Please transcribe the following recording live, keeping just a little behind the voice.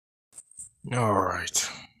Alright.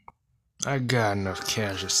 I got enough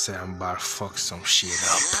cash to say I'm about to fuck some shit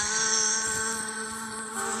up.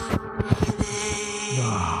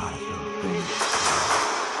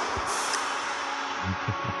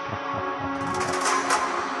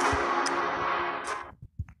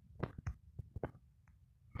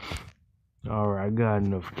 Alright, I got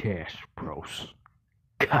enough cash, bros.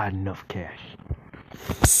 Got enough cash.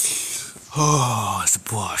 Oh, it's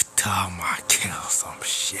about time I kill some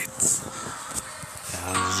shit.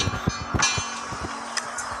 How's it?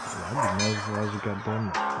 I'd be nervous as you got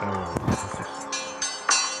done.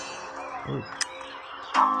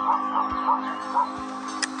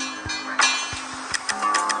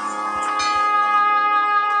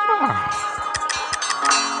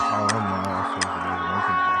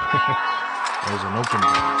 There's an open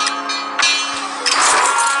door.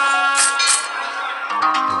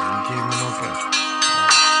 Oh, you gave me no cash.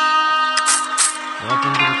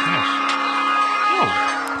 Welcome to the cash. Oh.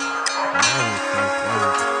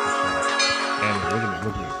 And look at me.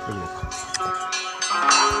 Look at this.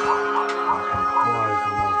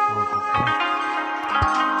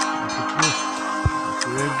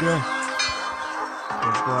 Good guy.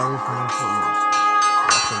 Good guy from the football.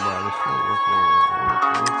 Somebody's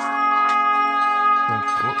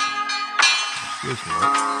excuse me.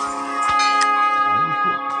 Why are you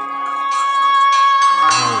foot?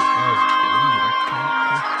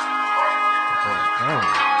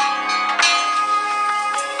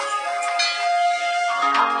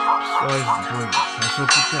 What's up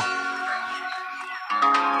with that?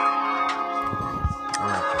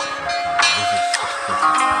 This is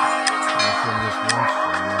suspicious. I've seen this once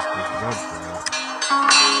and this was red, bro.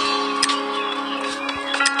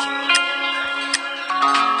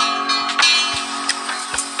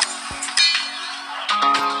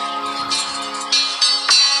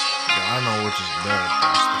 I know which is bad,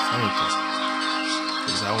 that's the funny thing.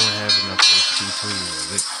 Because I wouldn't have enough HP to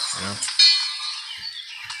use it, you know?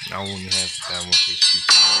 I wouldn't have that much HP to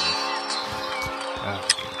use it.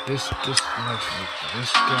 This guy, it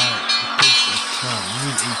takes a time. You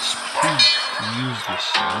need HP to use this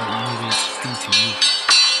shit, right? You need HP to use this.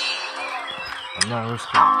 I'm not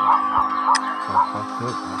risking it. If I fucked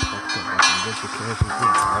up. I can get the cash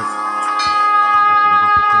again, right? I can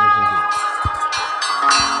get the cash again.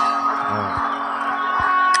 Alright.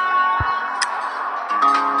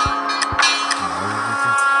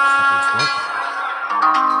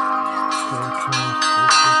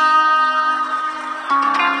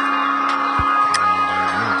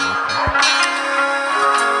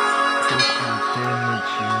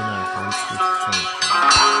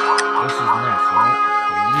 This is nice, right?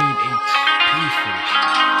 But you need HP for this.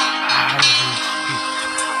 I have HP.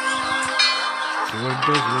 See what it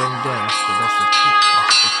does? You let me down. That's the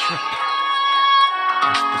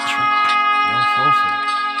trick. You don't fall for that.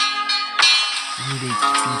 You need HP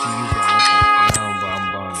to use that weapon. Now I'm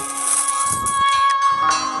bonded.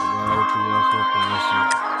 I'm gonna open your ass up and let's see.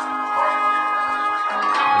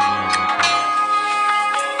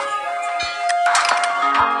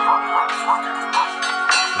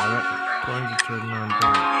 Going to turn on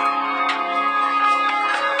damage.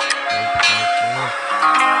 How much is it to this?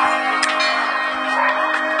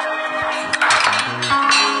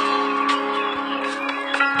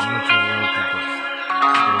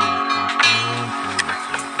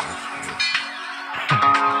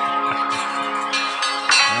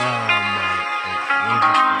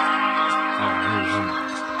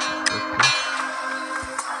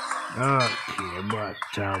 Okay, about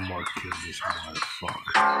time I kill this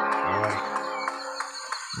motherfucker. Alright.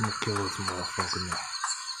 I'm gonna kill this motherfucker now.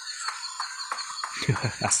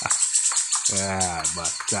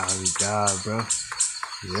 About time he died, bro.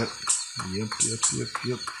 Yep. Give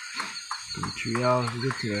me 3 hours to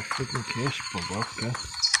get to that freaking cash pump, okay?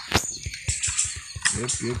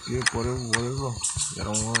 Yep, whatever. I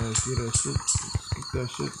don't wanna see that shit. Skip that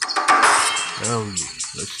shit. Hell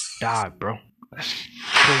yeah. Let's die, bro. Let's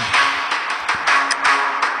kill you.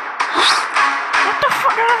 What the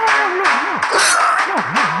fuck? No.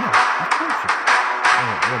 That's bullshit.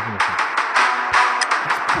 What the fuck?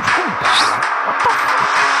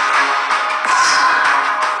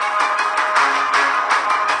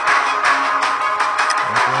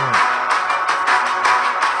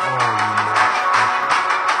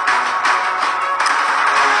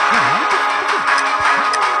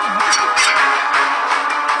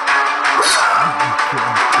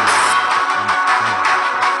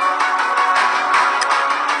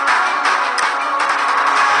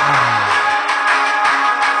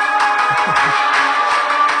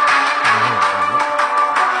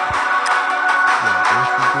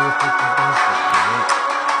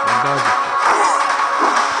 Dodge it.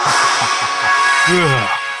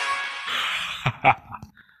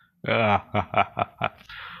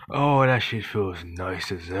 Oh, that shit feels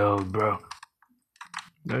nice as hell, bro.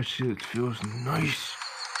 That shit feels nice.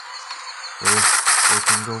 They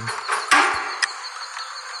can go.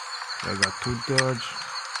 I got 2 dodge.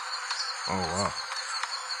 Oh wow.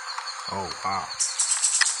 Oh wow.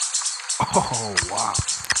 Oh wow.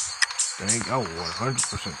 Dang, I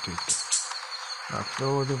 100% take that. I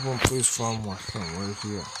feel like if one place find my son. Where is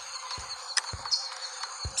he at?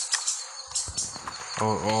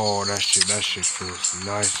 Oh, that shit feels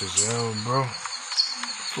nice as hell, bro.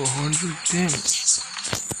 400 damage.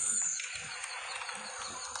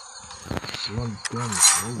 1 damage,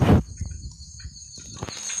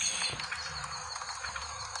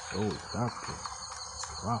 oh, doctor.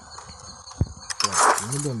 Wow. Yeah,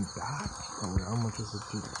 one of them died. Oh, wait, how much is it?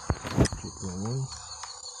 Chicken wings?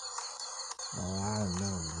 I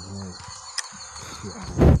know, man.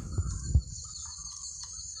 Yeah.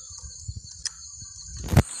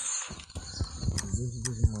 This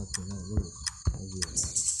is my thing. What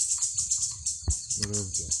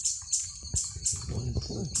is that?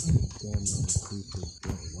 1% damage increases.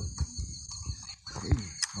 What? Crazy.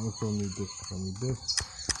 I also need this. I need this.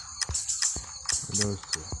 And those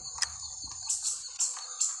 2.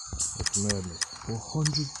 That's madness.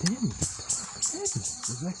 400 damage. Madness.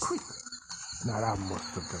 Is that quick? Nah, that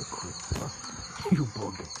must have been quick. Huh? You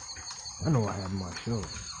bugging. I know I had my show.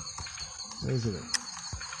 Where's it at?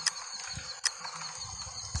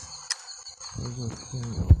 Where's that thing?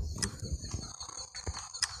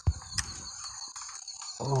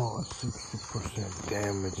 Oh, 60%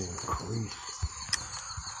 damage increase.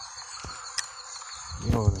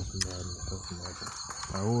 Yo, that's madness. That's madness.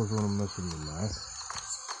 I always want to mess with me, man.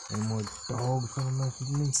 Any more dogs want to mess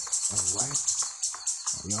with me? Alright.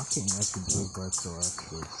 Y'all can't actually break rats so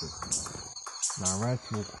actually quick. Now, rats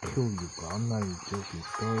will kill you, bro. I'm not even joking.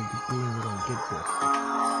 3rd degree, we don't get this.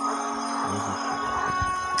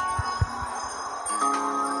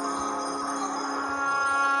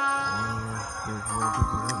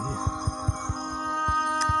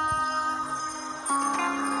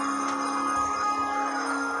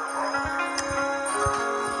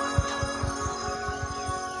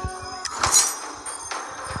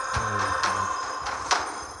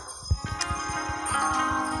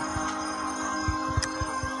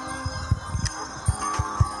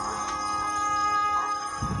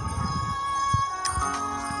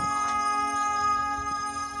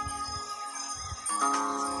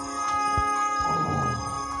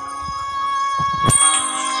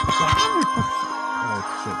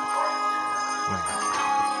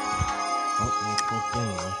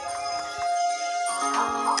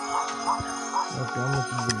 Okay, how much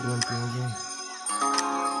is the blunt thing again?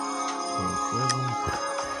 27.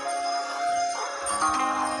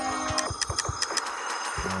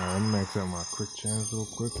 Let me max out my quick chance real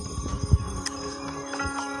quick. Okay,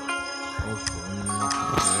 let me max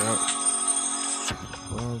that out.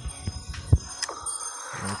 Well,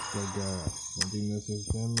 max that guy out. I think this is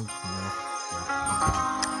damage.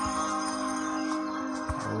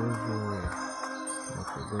 Where's the way?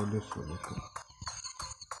 Okay, go this way. Okay.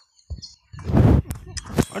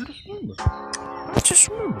 I just remember.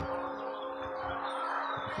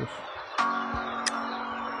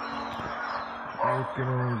 I can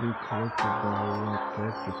only be collected by one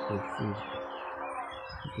character per food.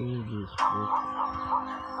 What is this, bro?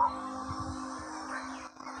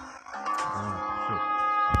 Ah, shit.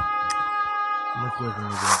 How much weapon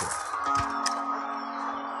is that?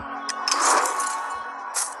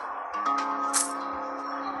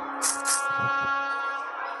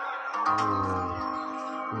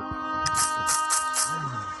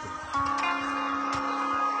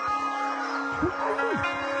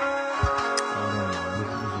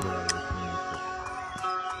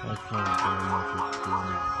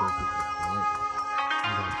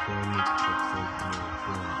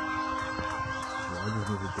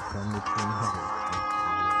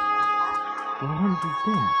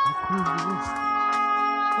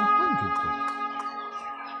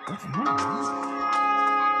 That's mad.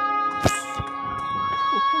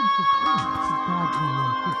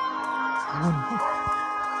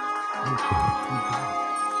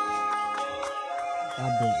 I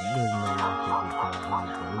bet there's no way to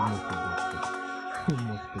get that. It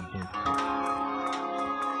must have been quick.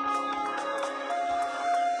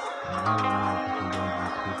 I don't know if it's going to be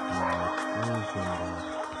quick to my schools and I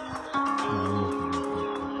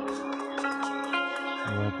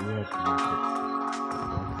have to be quick.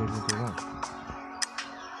 I'll take what you want.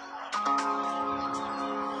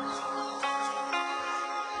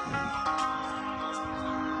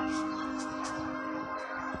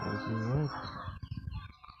 That's it, right?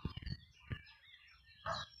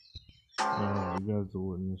 you guys will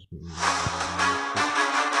witness me.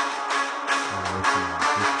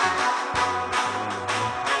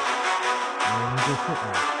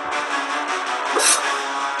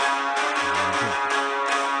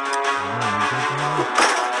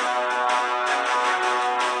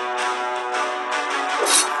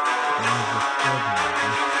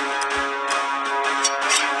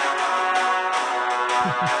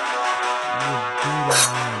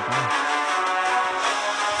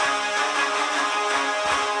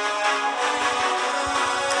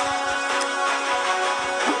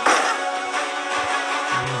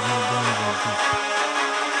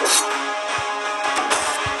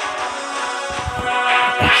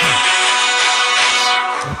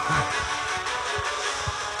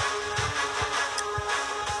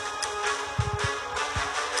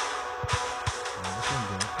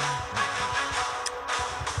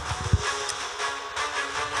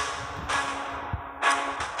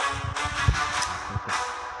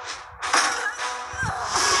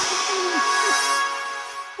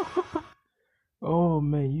 Oh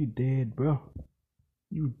man, you dead, bro.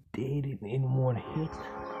 You dead in one hit.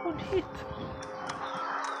 One hit.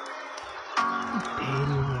 You dead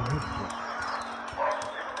in one hit.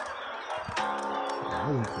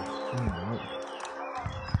 I was just swinging right.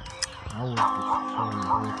 I was just swinging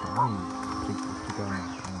right. I need to take out my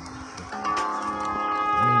phone.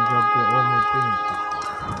 I need to drop that all my things.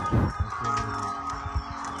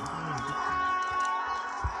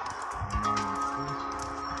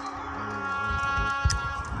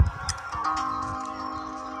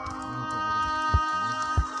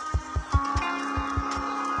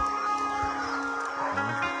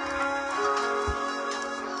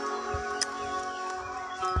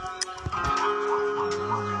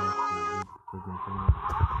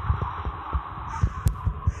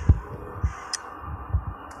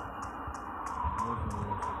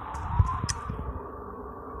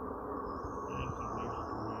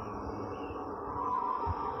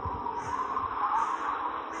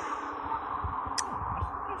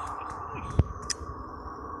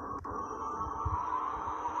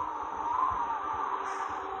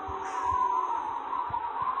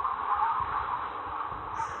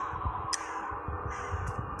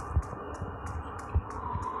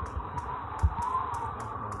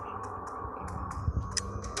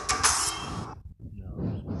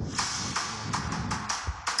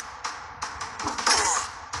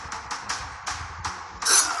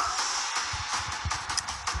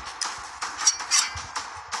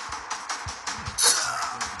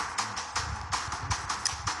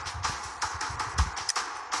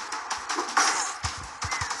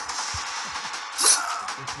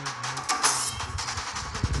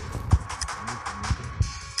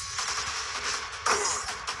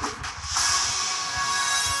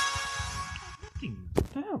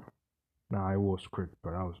 Nah, it was script,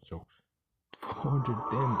 but I was jokes. 400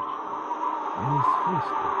 damage. In his face.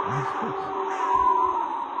 In his face.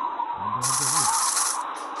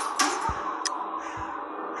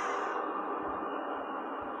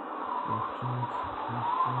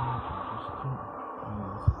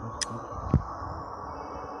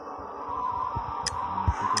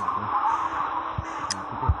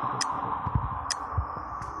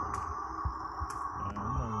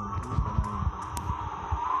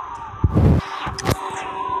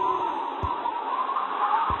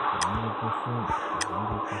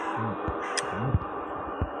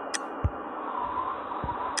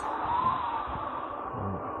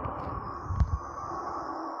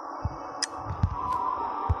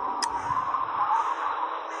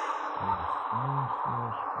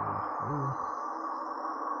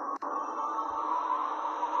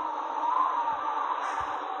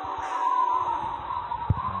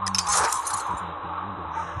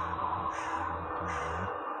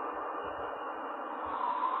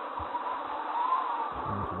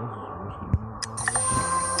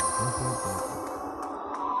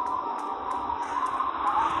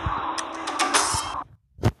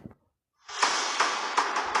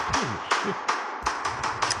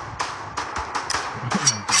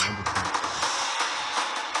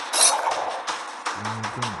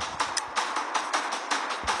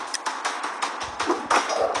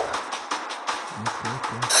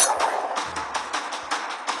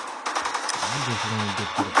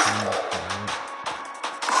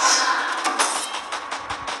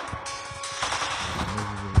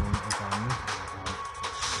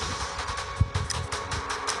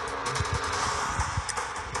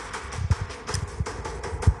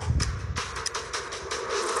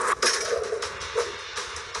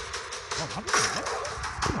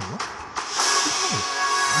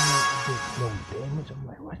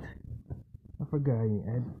 forgot I didn't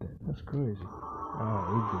edit that. That's crazy. Alright,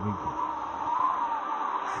 we good.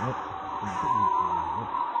 Yep. We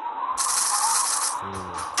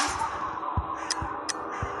good.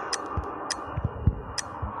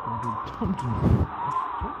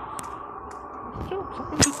 Jokes. I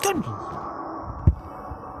can do dungeons.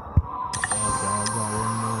 Okay, I got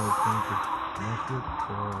one more. Thank you. That's it.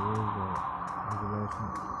 Where's the last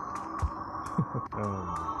one?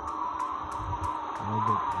 I'm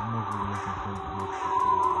not really making sense.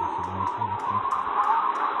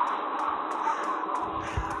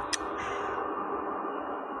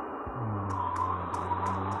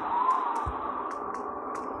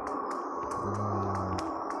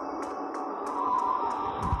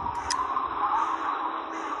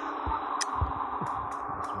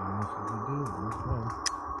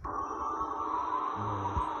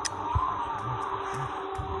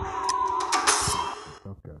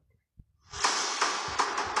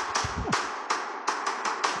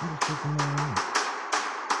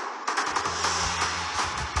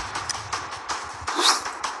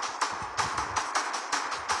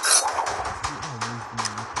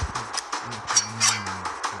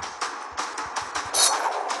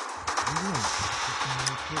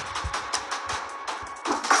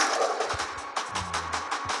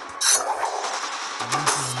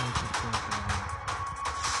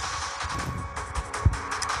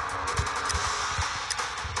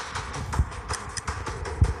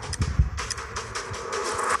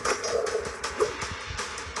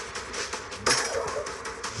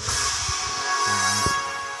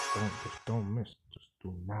 Don't miss. Just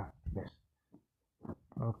do not miss.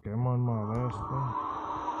 Okay, I'm on my last thing.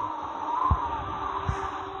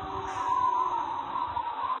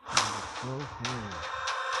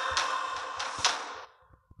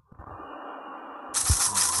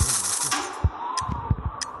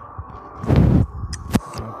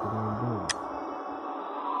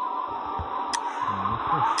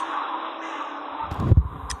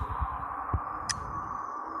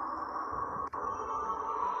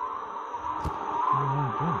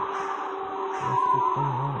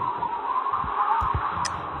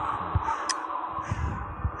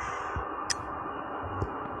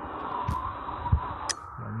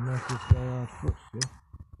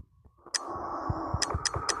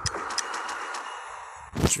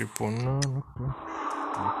 Tipo, no, okay.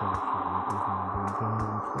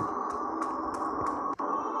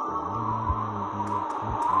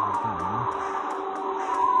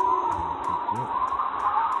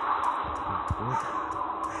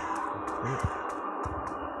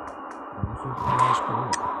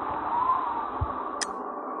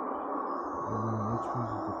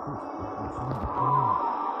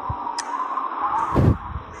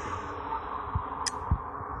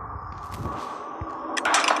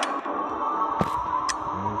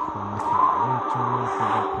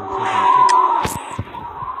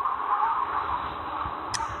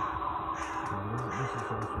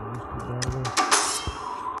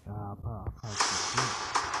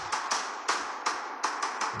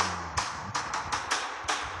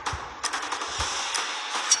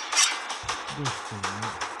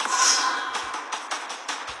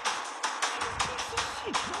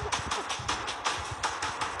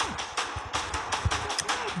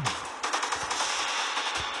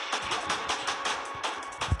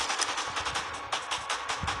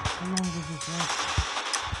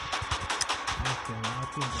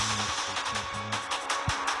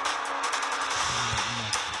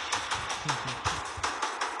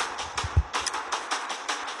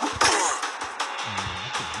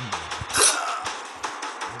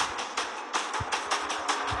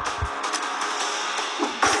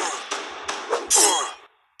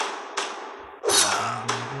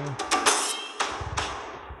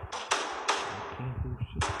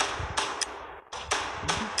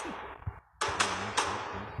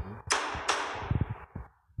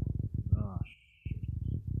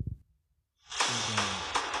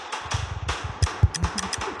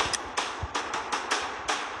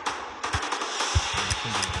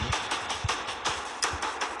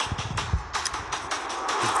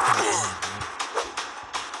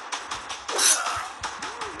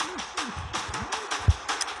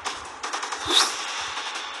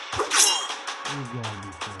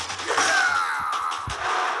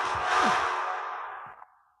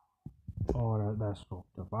 Oh, that's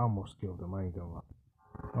fucked up. I almost killed him. I ain't gonna lie.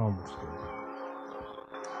 I almost killed him.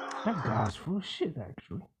 That guy's full of shit,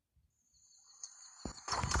 actually.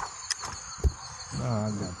 Nah, I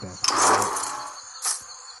got that.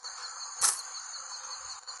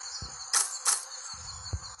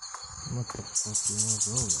 What the fuck is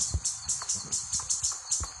over?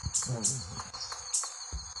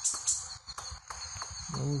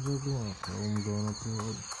 was I going? I'm going up the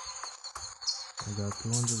road. I got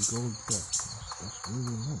 200 gold back. That's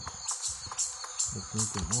really nice. Let's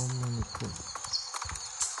make it more money quick.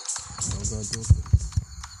 What I gotta do with it?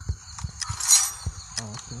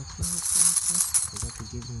 Oh, okay. I got to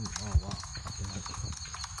give him. Oh, wow.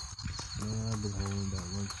 Man, I've been holding that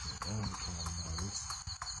one for a long time now.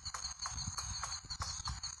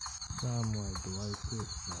 Now I'm like, do I quit?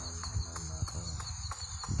 Nah.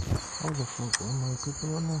 How the fuck am I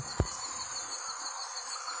cooking right now?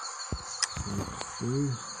 Let's see.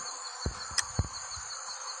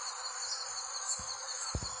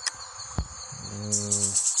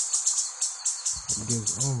 It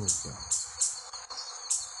gives armor back.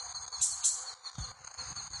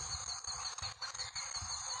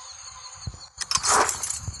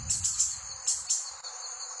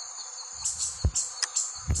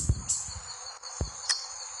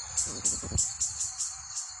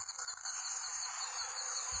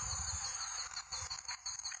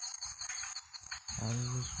 I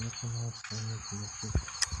was looking at the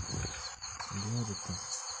other thing.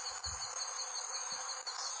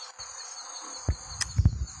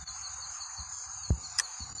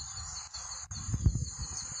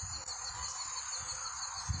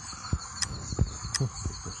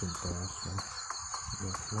 Pushing fast, man.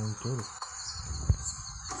 Yeah, one total.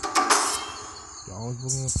 Y'all was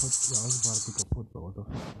looking at y'all was about to pick up football. What the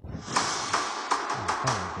fuck?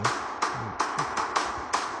 Oh, okay.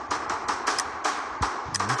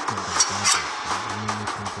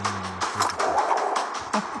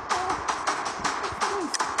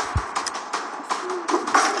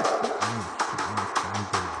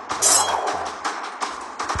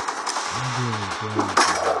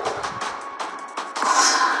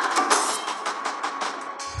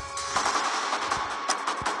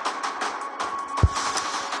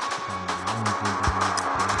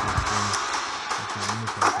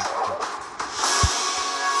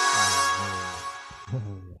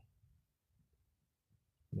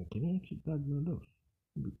 Yeah, can you actually dodge one of those?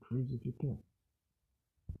 It'd be crazy if you can.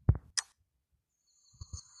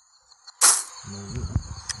 No wood.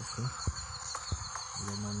 Okay. I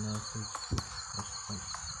got my mask HP. That's nice.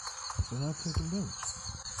 So now I'm taking damage.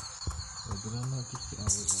 Or did I not just get out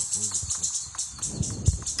of Give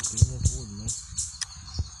me that wood, man.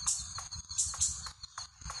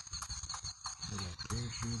 I got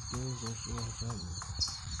parachute those. That's what's happening.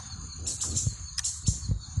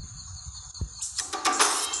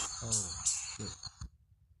 Oh, shit.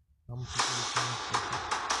 How much is this?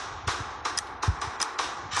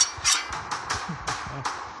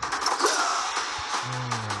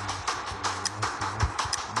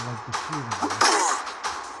 I like the shooting.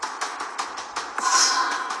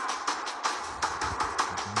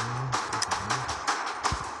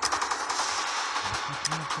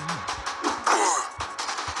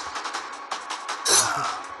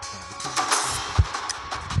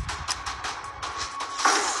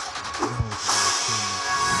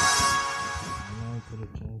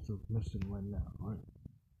 Missing right now, right?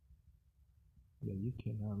 Yeah, you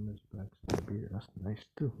cannot miss backstab beer. That's nice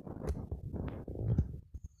too.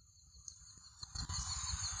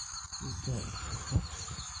 Okay.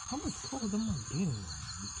 How much gold am I getting?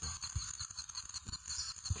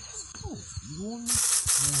 Oh, you want me?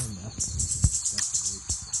 Man, that's a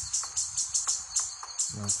waste.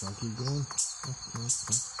 Now, so I keep going. Okay.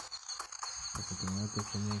 I can write up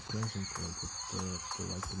some more questions for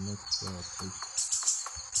like the next place.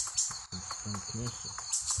 Fantastic.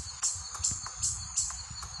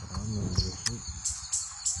 I'm gonna do it.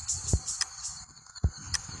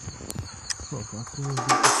 Fuck, I couldn't get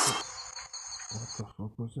this shit. What the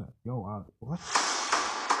fuck was that? Yo, what?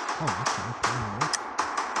 Oh, okay.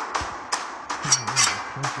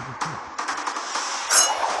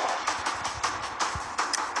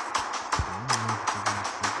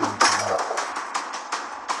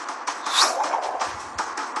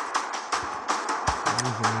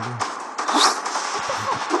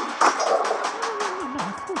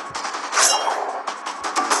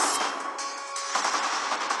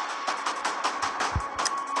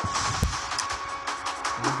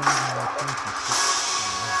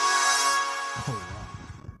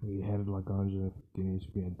 We had like 150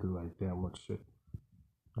 HP and do like that much shit.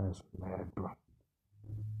 That's mad, bro.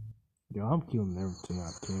 Yo, I'm killing everything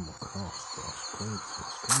I came across, bro. It's crazy.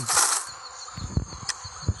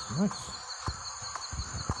 That's nice.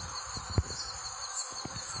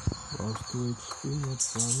 Lost 2 HP, no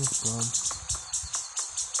problem.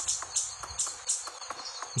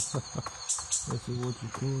 This is what you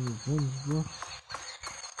call revenge, bro.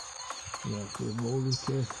 Yeah, so rolling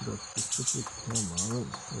cast for a specific camera,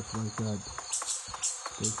 alright? Just like that.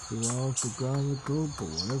 Takes a while to grind the gold, but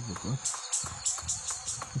whatever, bro.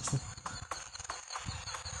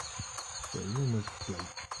 So even if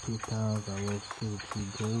like 2 times I lost 2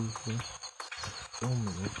 goals, bro. So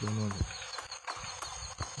many, what's going on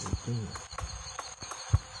here?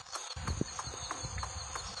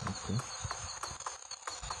 Okay.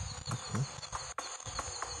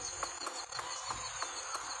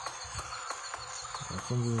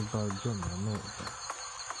 Something about German, I know it.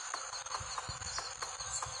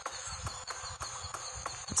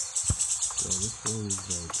 So this road is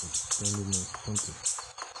like extended or something.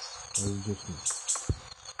 Or is it just me?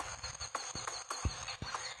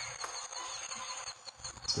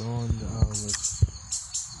 Go on the outlet.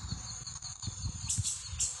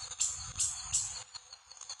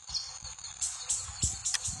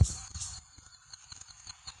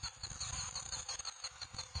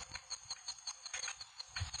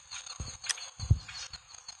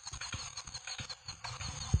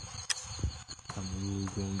 I'm really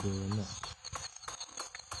going to do it now.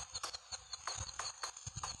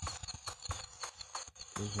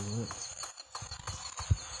 There's a way.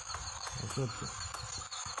 What's up there?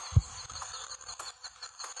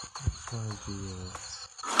 Let's try the,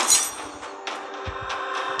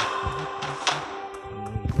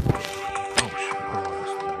 oh shit, oh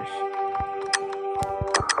that's nice.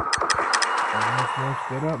 Almost maxed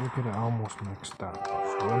that up, look at it, almost maxed out. So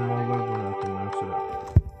one more level and I can max it up.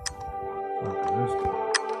 Okay, let's go.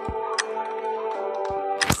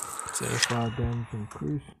 75 damage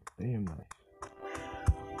increase, damn nice.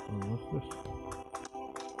 Oh, what's this?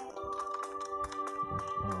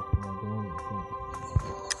 Can I go on the thing?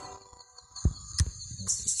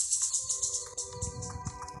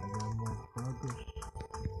 I got more progress.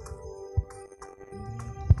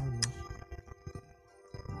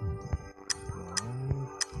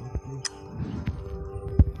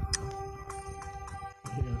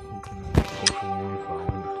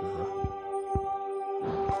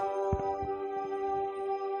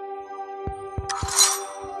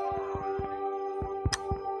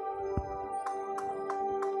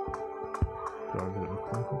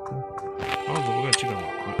 Oh, look at you got my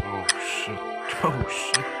quest. Oh shit. Oh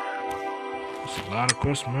shit. That's a lot of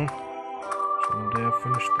quests, man. Someday I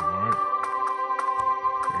finished them, alright?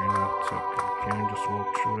 You're not talking. Can you just walk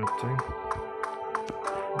through that thing?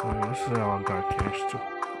 Alright, this is how I got cash too.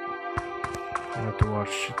 I have to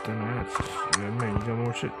watch shit in the ads. Yeah, man, you got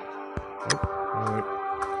more shit. Nope. Alright.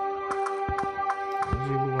 Let's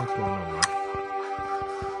see what's going on, man.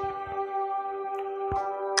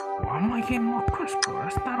 Why am I getting more quests, bro?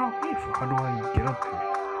 That's not okay. How do I get up here?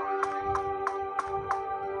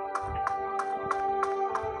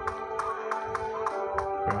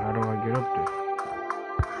 Bro, how do I get up there?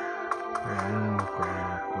 Yeah, I don't know if I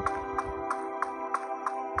have quick.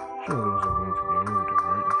 Sure, there's a way to get over there,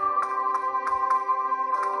 right?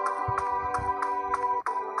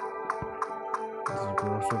 This is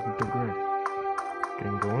gross up with the grid.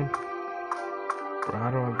 Getting going? Bro, how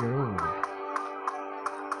do I get over there?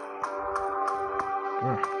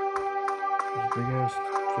 Bro, these big ass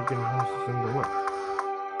freaking houses in the way.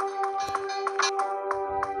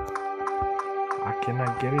 I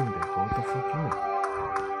cannot get in there, bro. What the fuck you mean?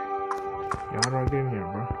 Yeah, how do I get in here,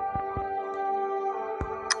 bro?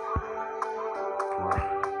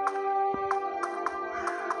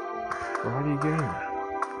 Bro, how do you get in there?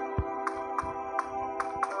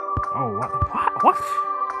 Oh, what? What?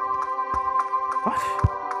 What?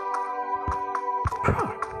 Bro,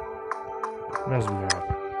 that's mad.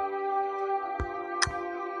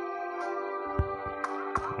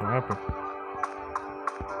 What happened?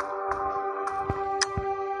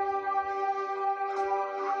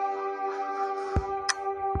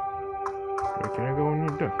 Can I go in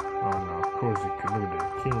your door? Oh no, of course you can. Look at that.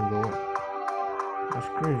 Can't go in. That's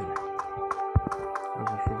crazy. There's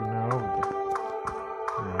a freaking now over there.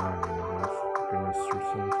 Nah, I need a house. Goodness, there's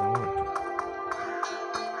something if I want to.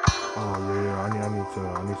 Oh yeah, I need some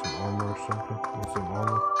armor or something. I need some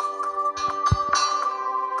armor.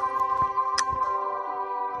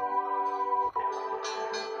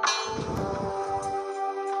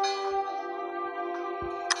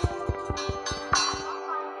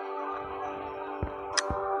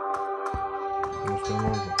 What's going on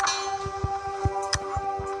here?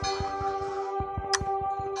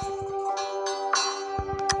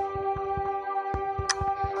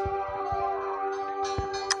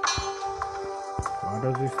 Why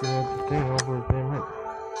does he still have the thing over his damn head?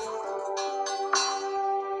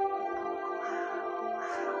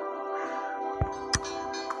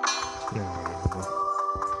 Yeah, whatever, bro.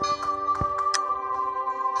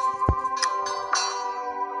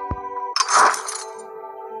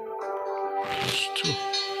 Just too.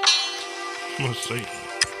 Let's see.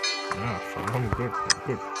 Nah, fam, I'm good. I'm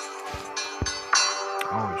good.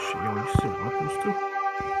 Oh shit, yo, you still weapons too?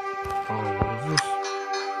 Oh, what is this?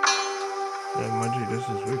 Yeah, Magic, this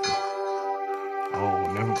is Vapire. Oh,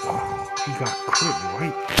 never. Oh, he got crit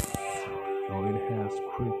right. Oh, it has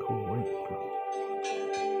critical weight, bro.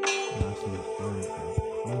 That's his burn,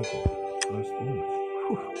 bro. Plus damage.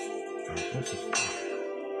 Whew. Right, this is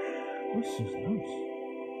nice.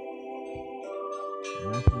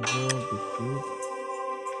 Matches all the shield.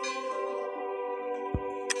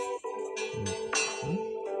 Okay.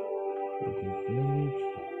 Critical damage.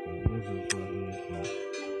 And this is what he is doing.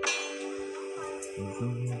 It does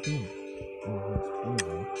no damage. Oh, it has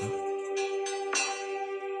flavor, okay.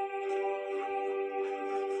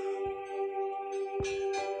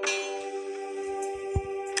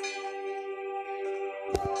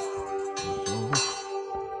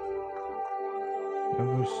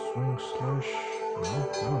 Ever swing slash? No.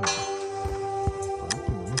 I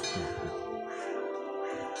can miss that.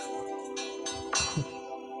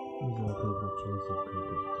 These are critical chance of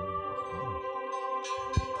critical damage.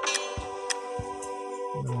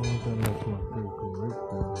 No, I got like my critical rate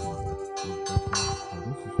down. Oh,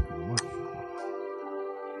 this is too much.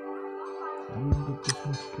 How do you get this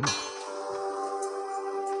much kill?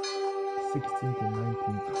 16 to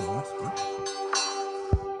 19 class, right?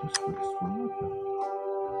 This is for nothing.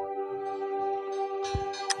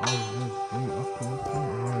 Oh, it has blade. Okay.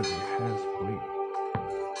 Alright, it has blade.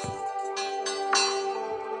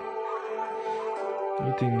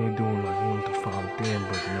 You think they're doing like 1 to 5 damage,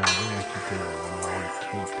 but no, they actually did like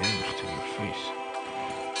 1k damage to your face.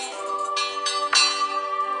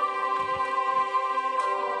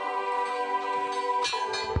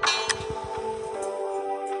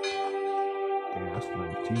 Damn, that's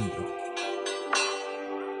 19 though.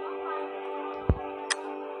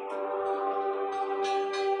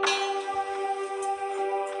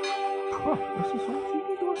 Huh, this is all you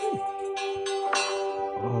can do here.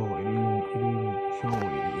 Oh, it even show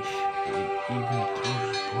it even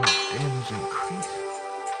throws blood damage increase.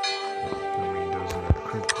 I mean, doesn't have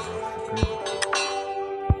critical off the grid.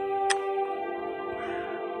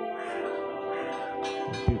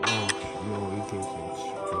 Yo, it gives it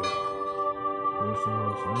straight.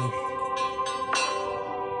 Personal slash.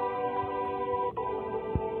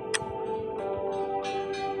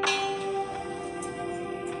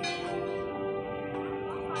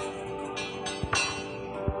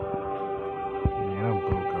 Yeah, I'm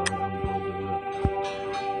broke, alright. I'm broken up.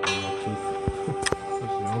 I'm not too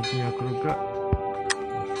That's the only thing I could have got.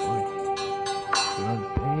 That's right. God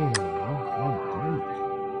damn, bro. God damn it.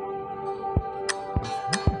 That's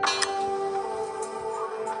nothing.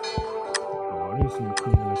 Oh, I need some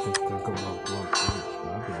equipment that can stack up my block damage.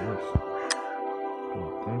 That'd be nice.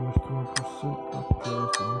 Block damage 20%. Okay,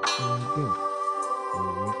 that's the next thing again.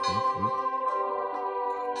 Wait.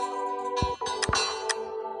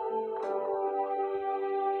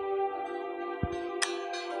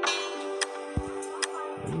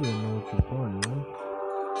 You don't know what you're doing, man.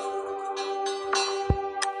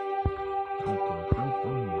 Something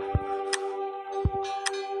good on you.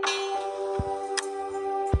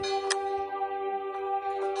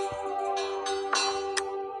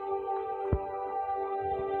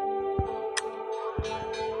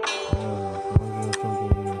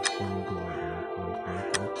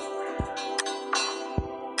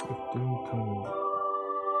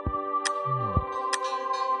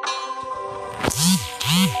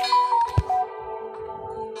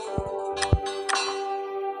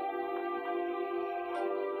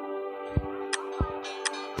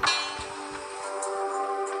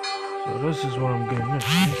 So this is what I'm getting next.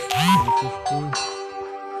 15.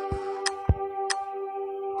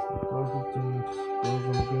 15 skills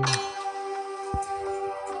I'm getting.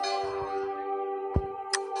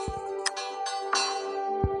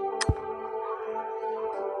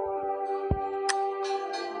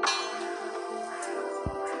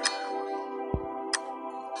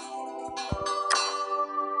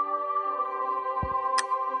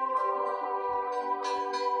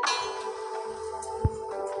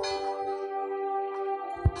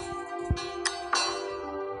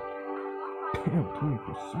 Damn,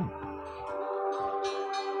 20%.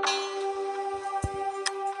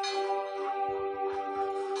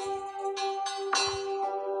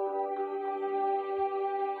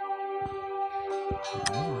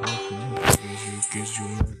 Gives you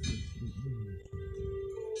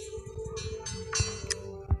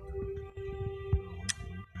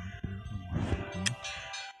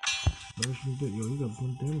yo, he got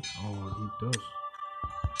blunt damage? Oh, he does.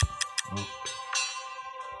 Oh.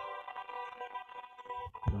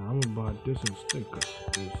 Now I'm gonna buy this instead because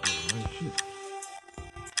it's nice shit.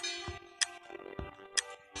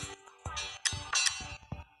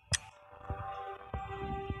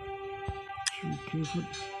 Shoot, kids, what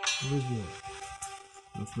is that?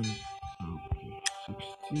 Weapon, okay,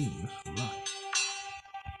 16, that's a lot.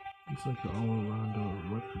 It's like an all-around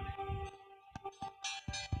weapon.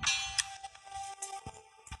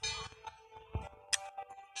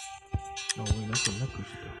 Oh wait, that's a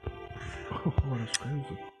necklace though. Oh, that's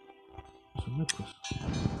crazy. It's a necklace.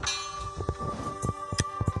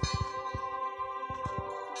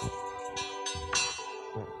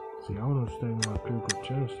 See, I don't understand my critical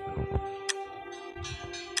chance though.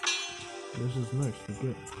 This is nice to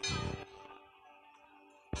get.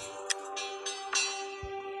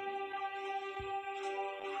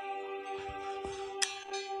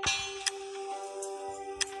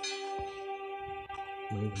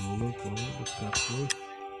 Wait, hold up, this got four.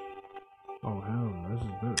 Oh hell no, this is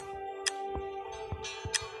better.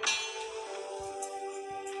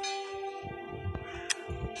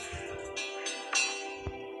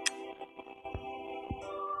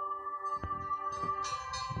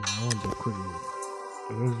 I want the quick move.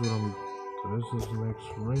 So this is what I'm. So this is the next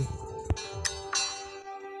ring.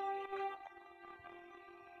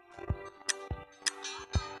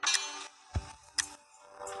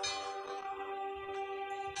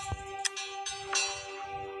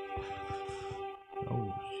 Oh,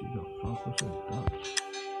 she got 5% dodge.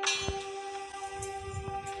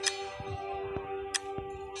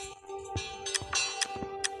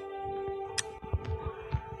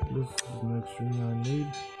 This is the next ring I need.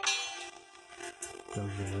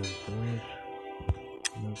 Doesn't have damage.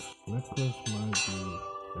 Next necklace might be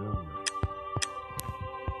ever.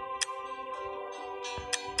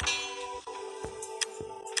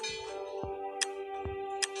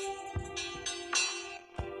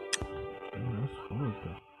 That's far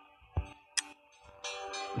though.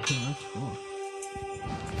 Yeah, that's far.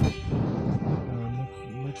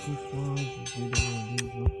 Next one, get on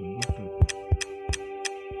these up and this up.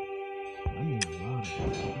 I need a lot of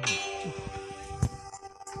it.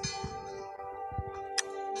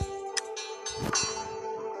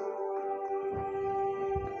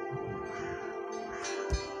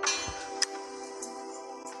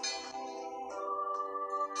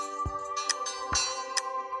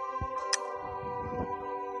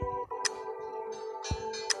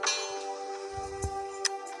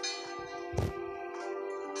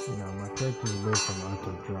 Now my character is based on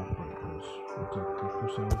auto drop rate because it's like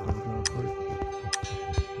 2% auto drop rate.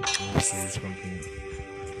 It's something.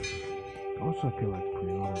 Also, I feel like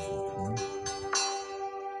pre-order this one.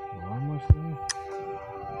 What am I saying?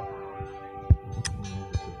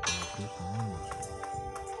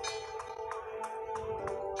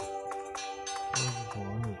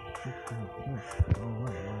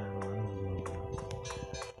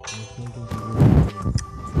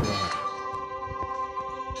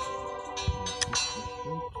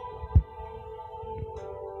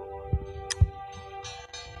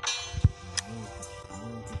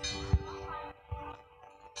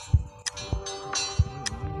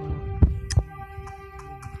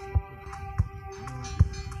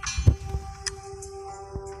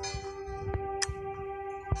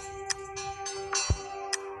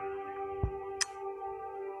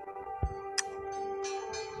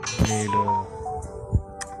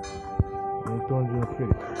 Need 250,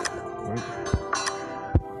 right?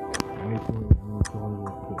 I need 250.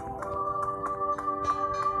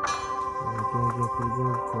 250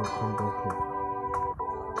 gold for a combo kit.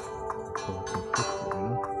 So I can fix it, you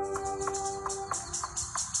know?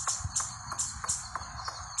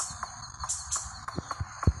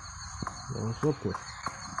 Yeah, what's up there?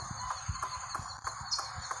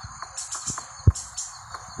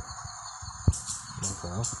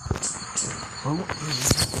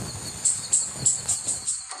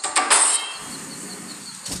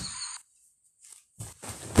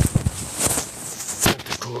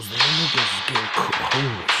 Close the window because it's getting cold.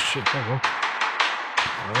 Holy shit, hold on.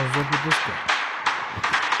 What's up with this guy?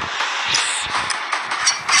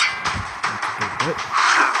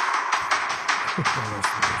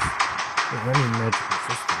 I need magical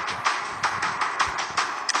system.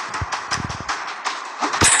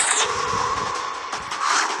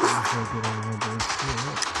 Get on here, boys.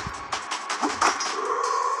 Yeah,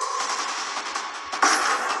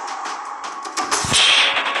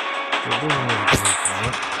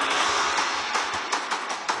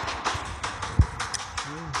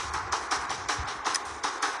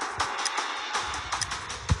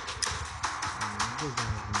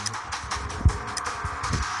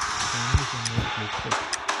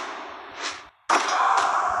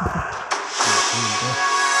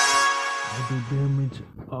 critical damage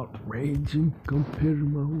outraging compared to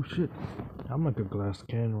my whole shit. I'm like a glass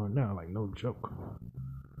cannon right now, like no joke.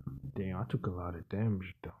 Damn, I took a lot of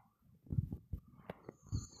damage though.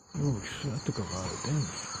 Oh shit, I took a lot of damage.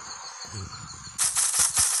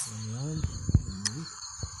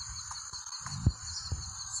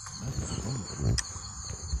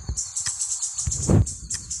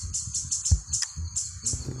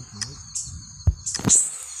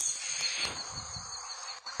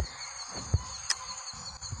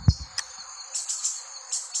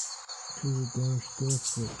 Damn stuff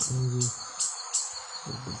for Congo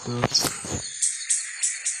with the dust.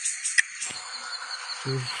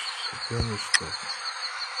 Just damage stuff.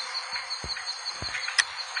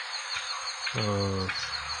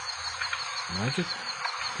 Magic?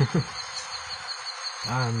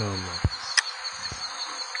 I don't know, man.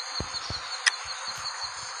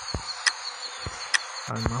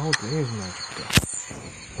 My whole thing is magic, though.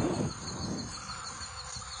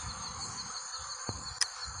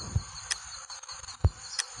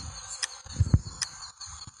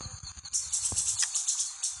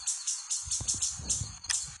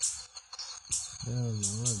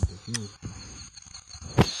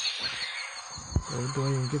 What do I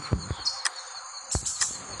even get from this?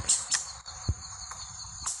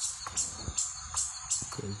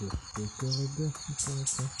 Okay, just go like this.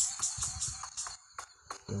 Okay.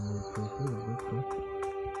 Then we'll put it okay.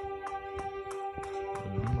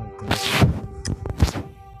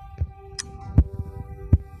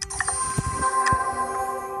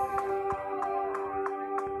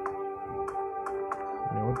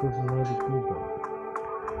 Now what does the magic do though?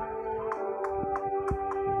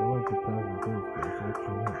 I like the thousand things, but it's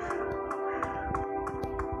actually not.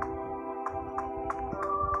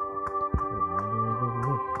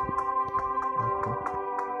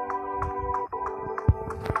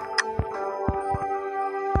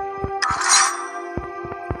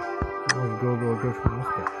 Let's go to a good from this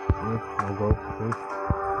guy. I'll go, please.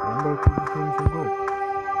 I'm about to just need some gold.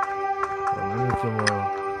 I need some,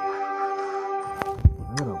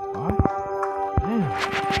 I gotta buy? Damn.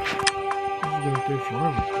 This is gonna take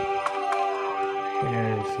forever.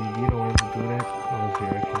 Yeah, see, you don't want to do that unless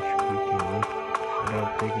you're actually speaking without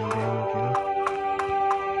taking damage, you know?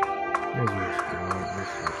 Let's restart.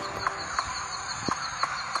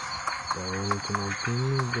 Going to no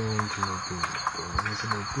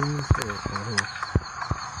beans, so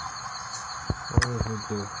what does it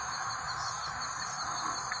do?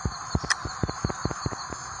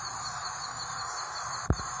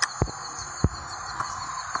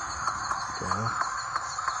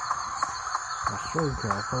 Okay,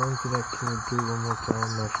 I'll fall into that kid do one more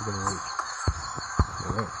time, now she's gonna reach.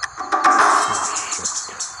 Alright. Oh, shit.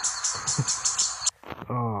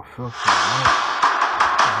 Oh, fuck that.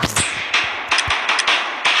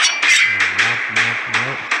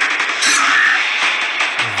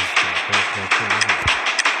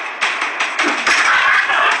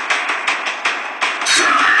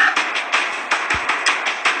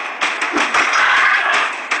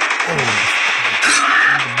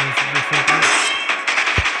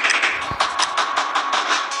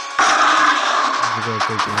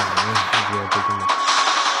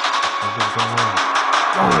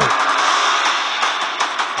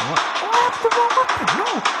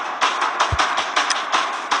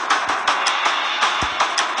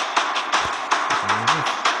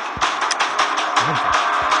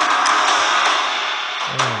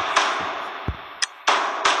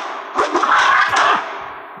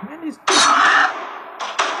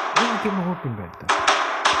 Get my weapon back there.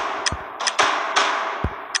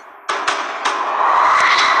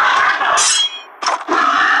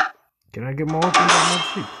 Can I get my weapon back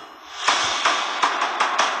next week?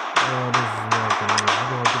 Oh, this is not gonna work. How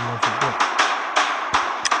do I get my shit back?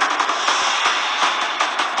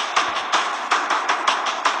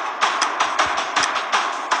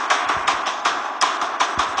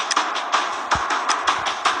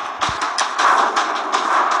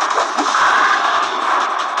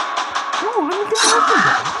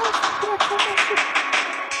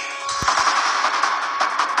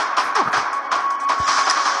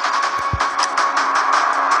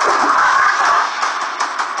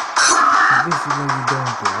 This is what you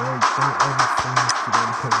don't do, alright? Don't ever finish to them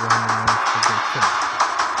put one in the mouth to get killed.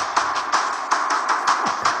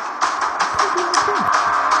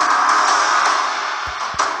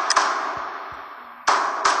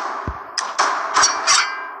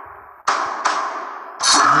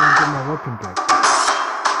 I want to get my weapon back.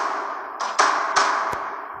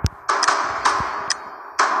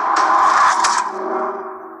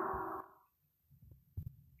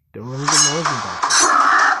 Don't let me get my weapon back.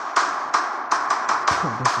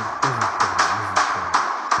 This is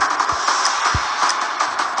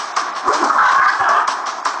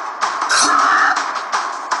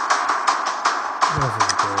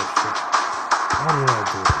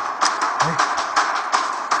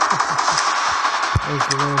That's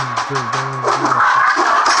the one that's good. Don't do that.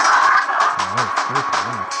 Oh, shit.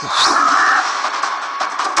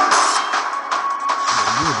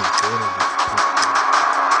 You're the better of this.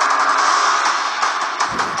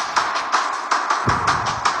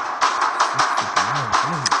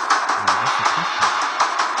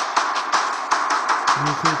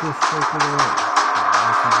 Just circle it out.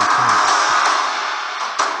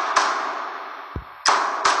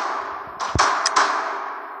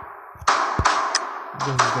 This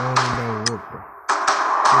is the only that will work, bro.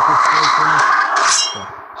 Take a strike from me.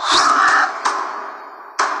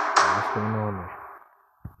 What's going on there?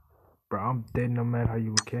 Bro, I'm dead no matter how you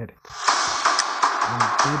look at it. I'm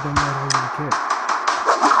dead no matter how you look at it.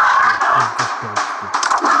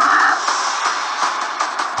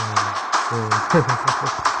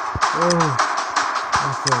 Oh,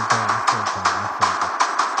 I'm so bad.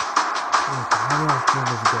 How do I feel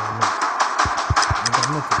this guy now? I got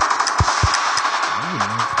nothing. I don't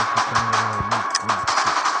know if I can find it out now.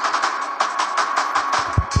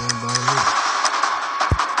 Don't bother me.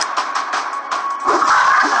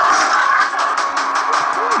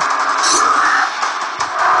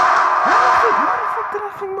 How the fuck did I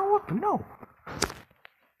swing my weapon? No,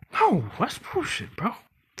 that's bullshit, bro.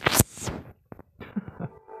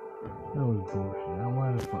 That was bullshit. I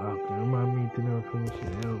wanted for out there. Remind me to never finish it.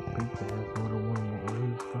 Hell, people have more than one more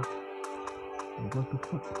always fuck. Like, what the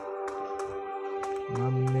fuck?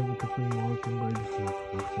 Remind me never to finish my weapon by yourself.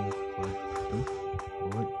 What's in this fight?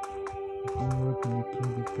 What? If you're working, you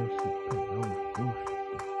can't get that shit done. That was bullshit.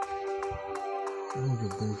 That was a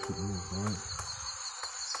bullshit move, alright?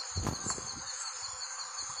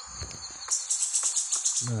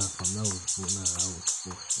 That was bullshit.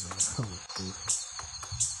 That was bullshit.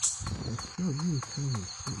 No, you ain't telling me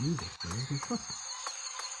shit either, bro. What the fuck?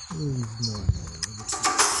 No.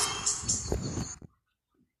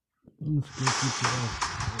 I'm just gonna keep it off.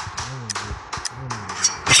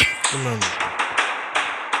 Come on.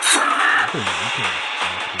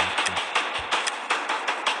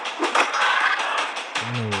 I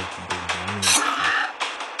know what to do, man.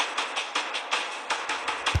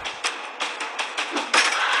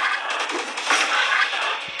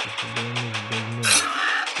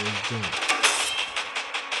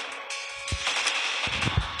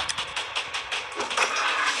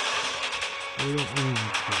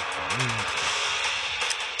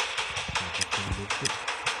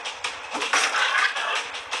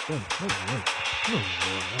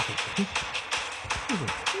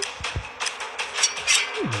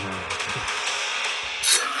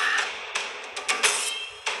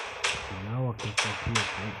 Now I can talk to you,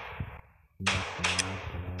 right?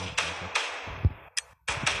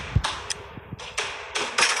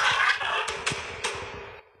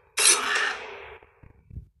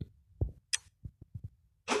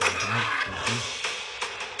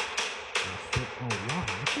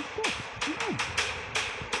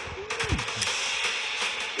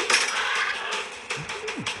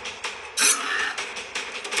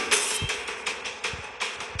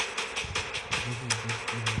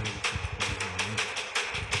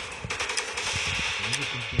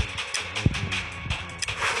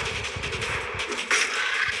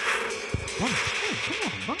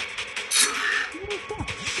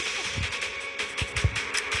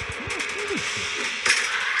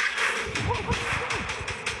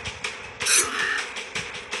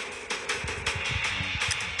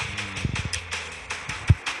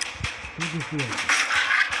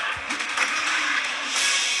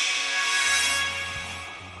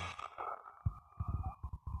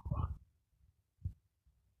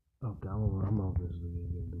 Okay, I'm obviously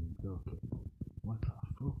gonna do okay. What the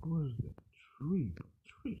fuck was that? Tree.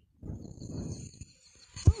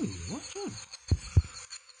 Hey, what's up?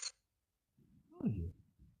 Oh yeah.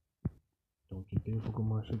 Don't you dare fuck with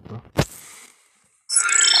my shit, bro. What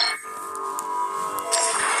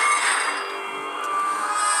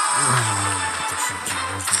the fuck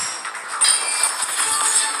was that?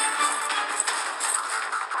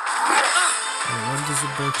 What does the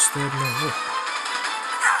bird stab now? What?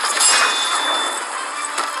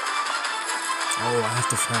 Oh, I have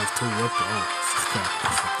to have two weapons. Oh, fuck that.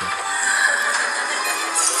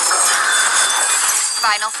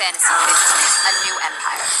 Final Fantasy 15, A New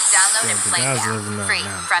Empire. Download and play now. Free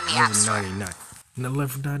from the App Store. 99. And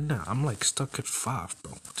 11.99. I'm like stuck at 5,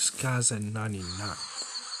 bro. This guy's at 99.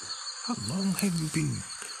 How long have you been?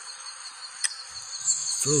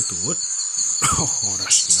 Filled to what? Oh,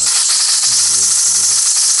 that's nuts.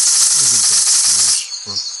 Look at that trash,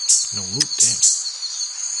 bro. No loot, damn.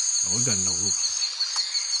 Oh, we got no loot.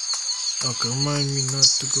 Oh, Okay, remind me not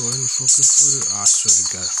to go any fucking further. I swear to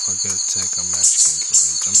God, if I get attacked, I'm actually gonna get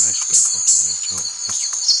rage. I'm actually gonna fucking rage. Oh, that's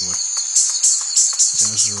the wrong way. Yeah,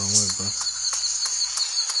 that's the wrong way, bro.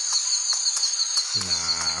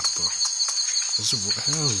 Nah, bro. Is it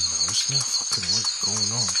hell no? It's not fucking what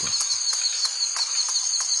going on, bro.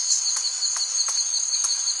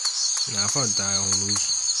 Nah, if I die, I'll lose.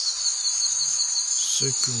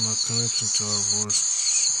 Secret, my connection to our voice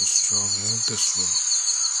is strong. Ain't this wrong?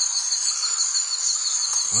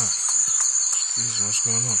 Fuck. Excuse me, what's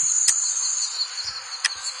going on?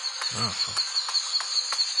 Ah, fuck.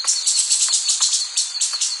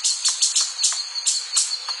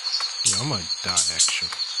 Yeah, I might die,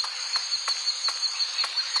 actually.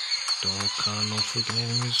 Don't count no freaking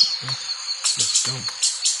enemies, bro. That's dumb.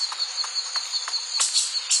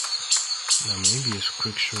 Now, maybe it's a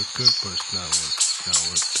quick shortcut, but it's not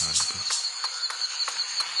worth time, bro.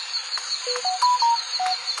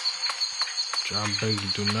 John Baker,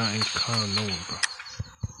 do not encounter no one, bro.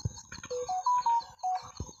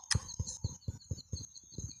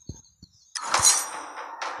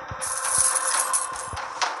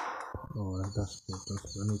 Oh, that's good. That's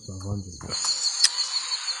good. I need 500, bro.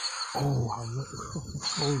 Oh, holy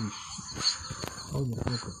shit. Holy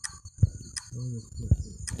flipper. Holy flipper.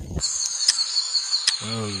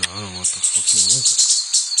 Well, no, I don't want the fucking weapon.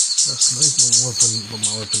 That's nice, my weapon, but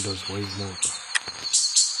my weapon does way more, bro.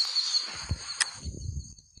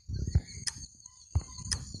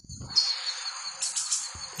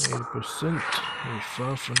 80%. We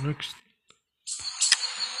file for next.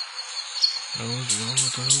 That was wrong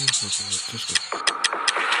with the hell. Okay, let's go.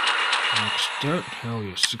 Next start. Hell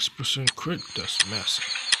yeah, 6% crit. That's massive.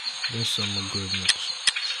 This I'm a good mix.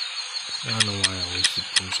 I don't know why I wasted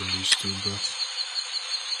points on these two, bro.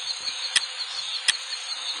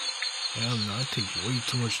 Hell no, I take way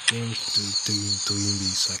too much damage to even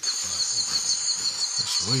be sacrificed.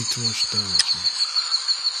 That's way too much damage, man.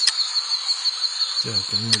 Yeah,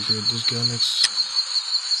 okay, I'm gonna grab this guy next.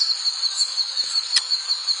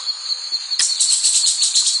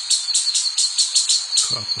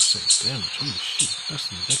 %. Damage, holy shit, that's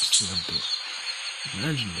the next thing I'm doing.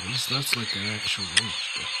 Legendaries, that's like an actual range,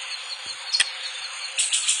 bro.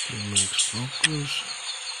 Max focus.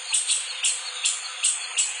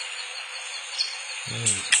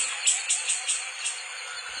 Hey.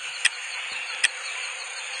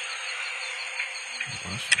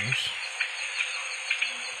 That's nice.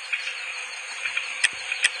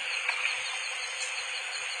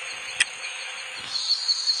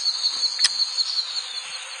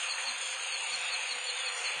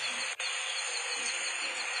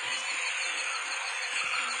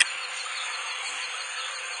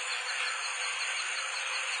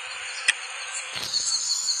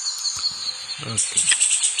 Okay.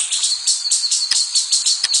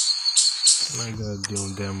 I gotta deal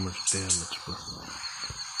that much damage, bro.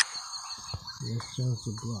 Let's chance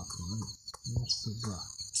to block, right? What's the block?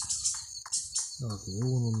 Okay, it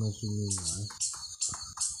won't mess with me, right?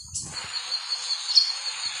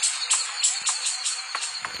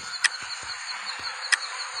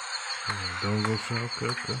 Don't go south,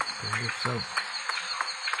 okay. Don't go south.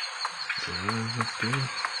 There is up there.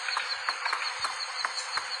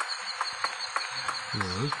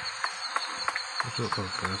 No. What's up?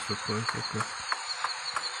 Okay, that's the place, okay.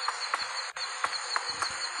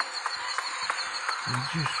 It's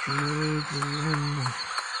just traveling.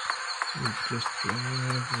 It's just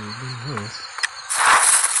traveling.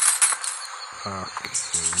 Okay,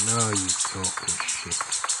 now you talking shit.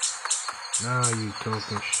 Now you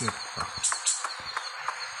talking shit, bro.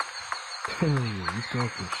 Damn you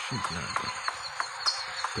talking shit now, bro.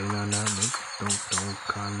 They not make don't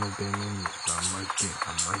call no damn enemies, bro. I'm right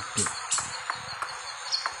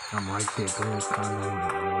there. Don't call no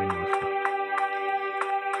enemies.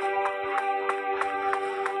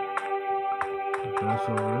 That's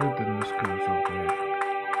alright, then this guy's over here.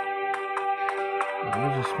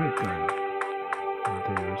 Where's the Smith guy? Oh,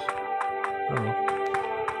 there he is. Oh.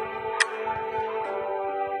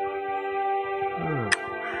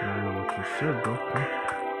 I don't know what you said, bro. Okay.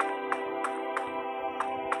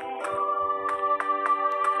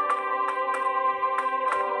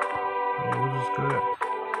 Where's this guy at?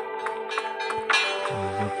 Oh,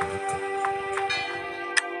 he's up there, okay.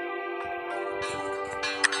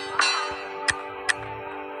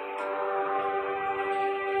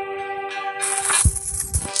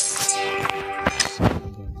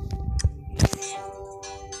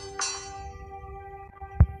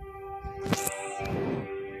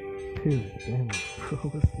 Damn it, bro,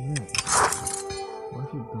 what's that? Why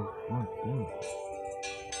should the fuck damage?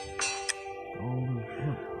 All this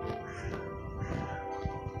fuck.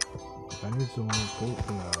 I need some more poke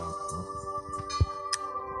now.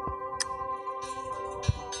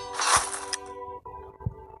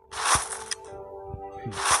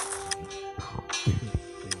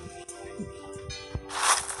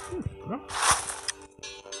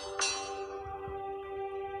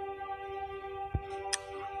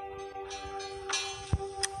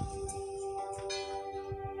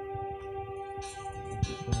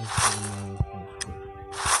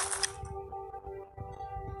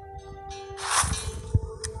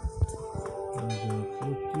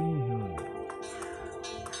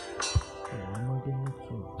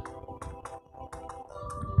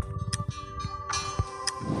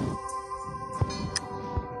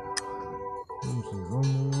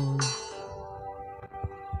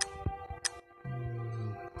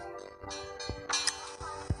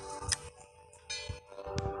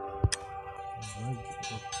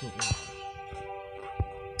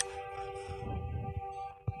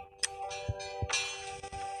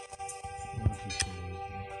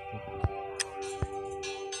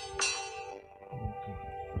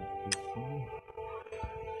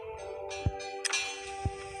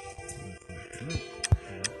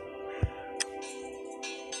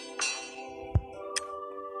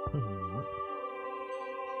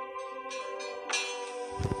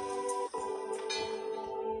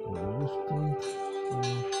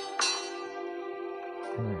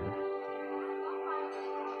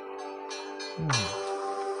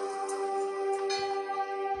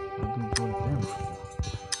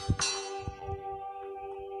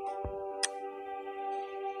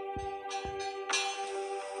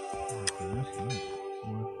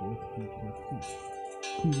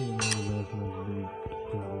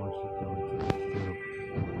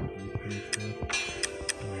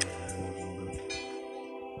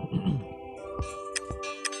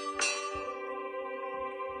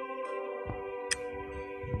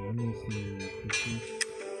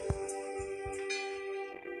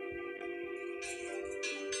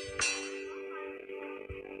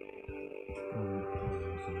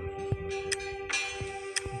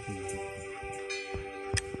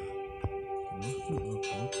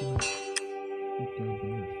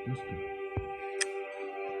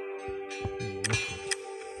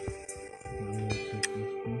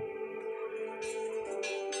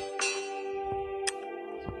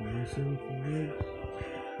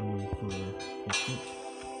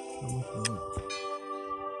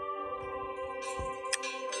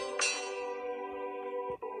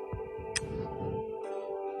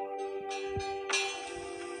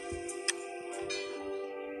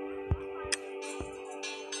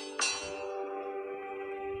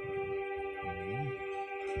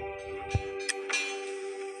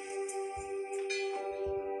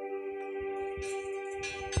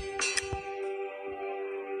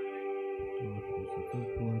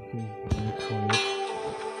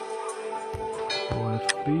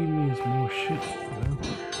 Speed means more shit, man.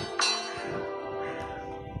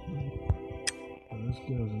 This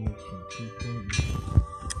girl's an extra 2 points.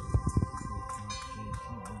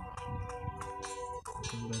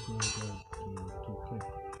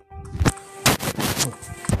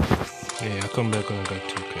 Yeah, I come back when I got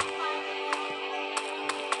 2K.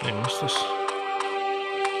 Hey, what's this?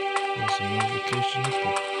 There's a notification up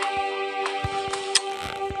there.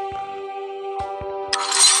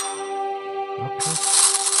 Okay.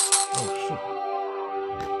 Oh shit.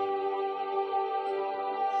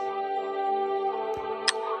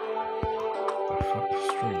 The fuck?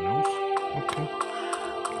 Straight nose? Okay.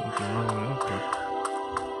 Nothing wrong with that, okay.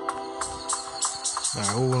 Nah,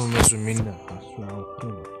 who wanna mess with me now? I swear I'll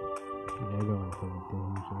kill it. Yeah, I don't have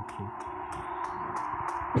damage actually.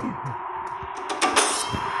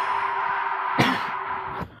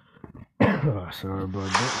 Oh, sorry about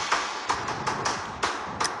that.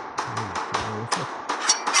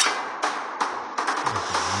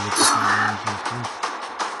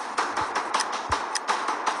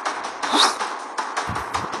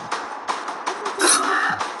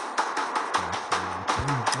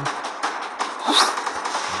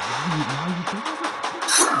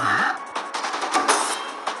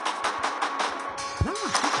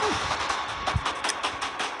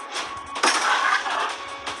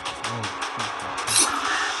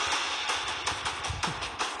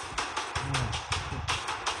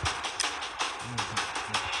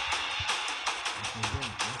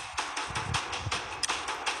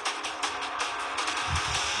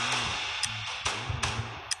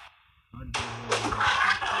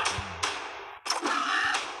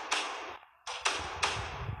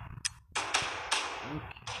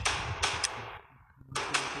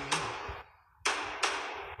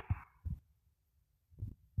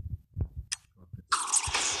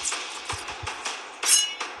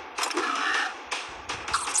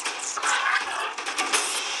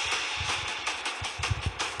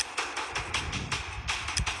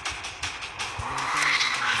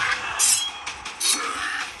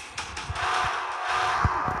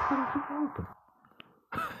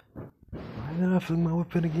 fling my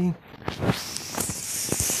weapon again?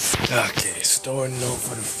 Okay, starting off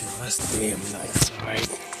for the field. That's damn nice, alright?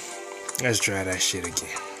 Let's try that shit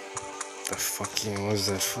again. The fucking, what's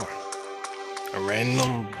that for? A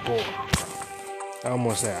random ball. I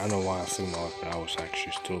almost said, I know why I fling my weapon. I was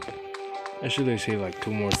actually stupid. I should have said like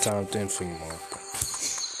 2 more times, then fling my weapon.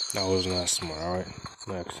 That was not smart, alright?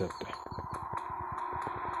 I accept that.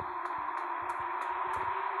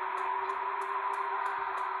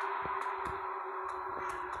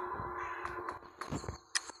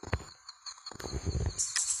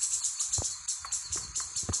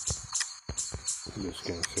 Just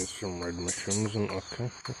gonna say some red mushrooms and okay.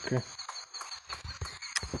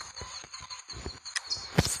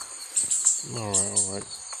 Alright.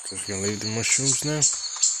 Just gonna leave the mushrooms now.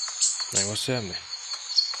 Like, what's happening?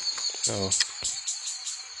 Oh.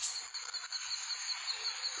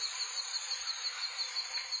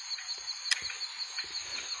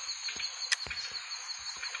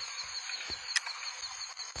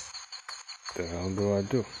 The hell do I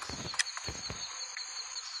do?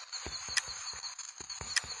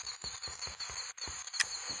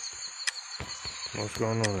 What's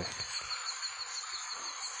going on here?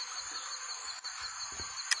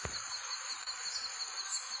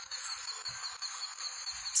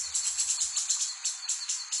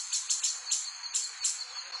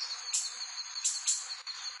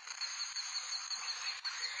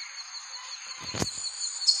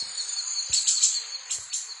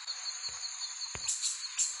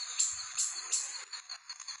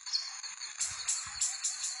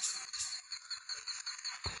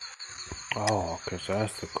 Oh, okay, so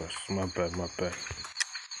that's the question. My bad.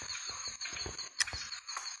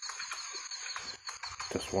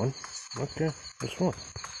 Just one? Okay, just one.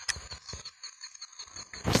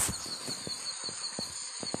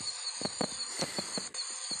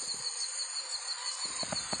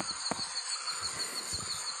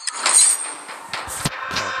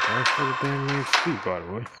 Thanks for the damn new speed, by the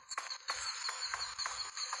way.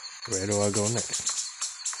 Where do I go next?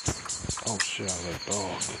 Oh shit, I let dog.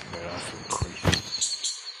 Man, that's so crazy.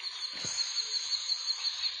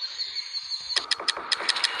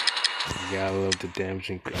 You gotta love the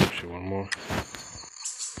damaging. Actually, one more.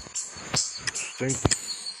 Stink.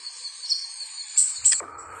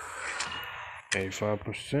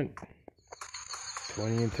 85%.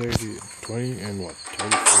 20 and 30. 20 and what?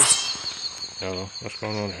 33? Hello, what's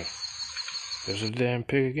going on here? There's a damn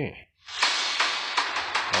pig again.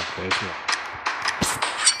 Okay, it's not.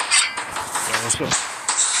 What's up?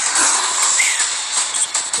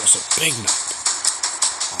 That's a big knock.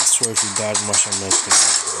 I swear if you dodge much, I'm messing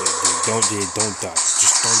up. Don't die.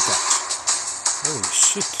 Just don't die. Holy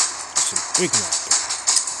shit. That's a big knock.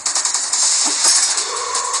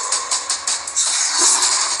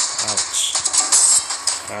 Ouch.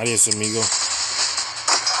 Adios, amigo.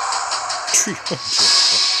 300.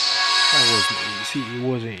 That wasn't, see, it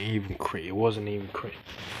wasn't even crit.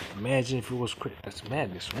 Imagine if it was crit. That's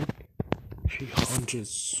madness, right? 300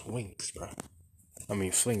 swings, bro. I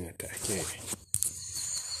mean, fling attack, yeah.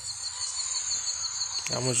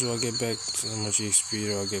 How much do I get back? How much XP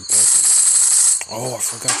do I get back? Oh, I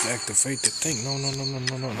forgot to activate the thing. No. I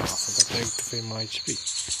forgot to activate my HP.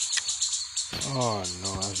 Oh, no,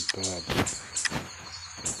 that's bad, bro.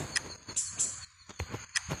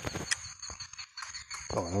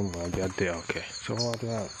 Oh, never mind. I got there. Okay. So why do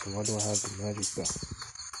I have the magic back?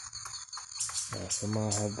 Somehow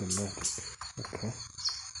I have the magic. Okay.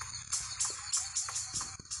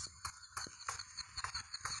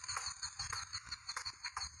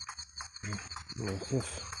 What's this?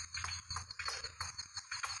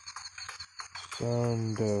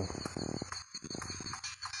 Sound the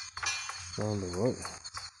what?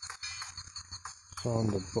 Sound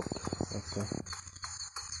the book. Okay.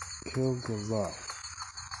 Kill the lie.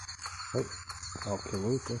 Wait. Okay,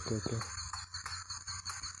 wait. Okay.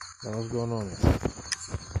 Now what's going on here?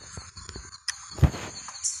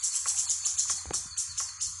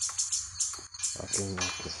 Okay.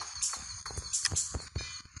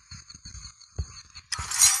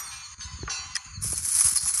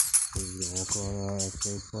 Walk around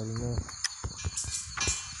activate party now.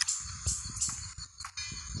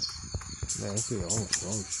 Man, I see it. Oh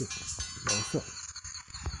shit. What's up?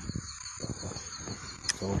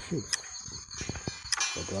 Oh shit.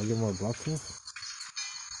 But do I get more blocks here?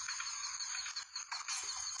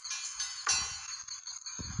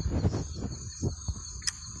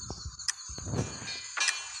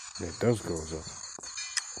 It does goes up.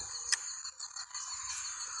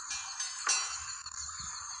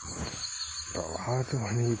 Bro, how do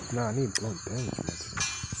I need? Nah, I need blunt damage, man.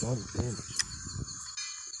 Blunt damage.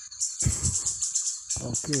 Oh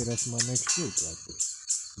Okay, that's my next group right there.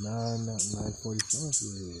 9:45.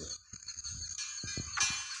 Yeah.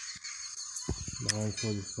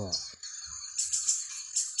 9:45.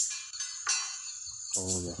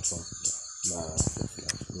 Oh, the fuck. Nah, that's not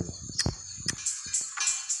good.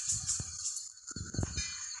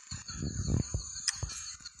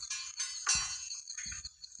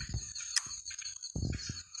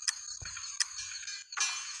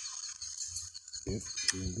 Yep,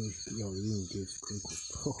 you didn't get quick.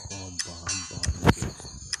 Oh, I'm buying this.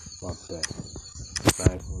 Fuck that.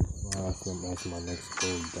 9:45, that's my next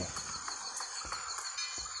goal back.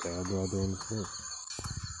 Okay, how do I do in the first?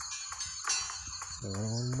 What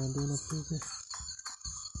am I doing up here?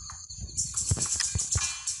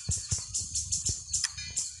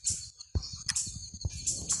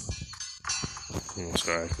 Let's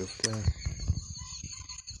try this guy.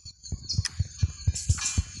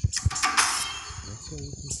 That's all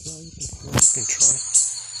you can try. You can try.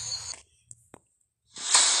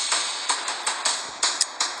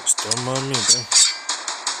 Just don't mind me, bro.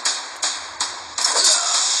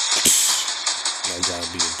 That gotta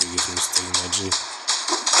be the biggest mistake, my G.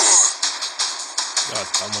 God,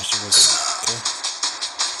 how much was that? Okay.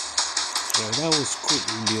 So that was quick.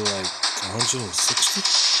 It'd be like 160.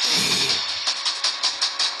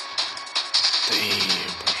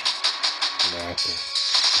 Damn, bro. Nothing.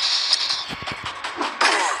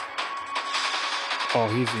 Oh,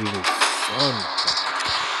 he's even fun.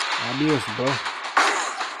 Adios, bro.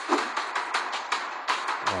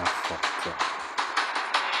 Oh, fuck that.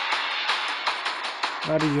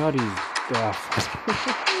 How do you? Ah, fuck.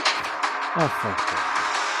 Ah, fuck that.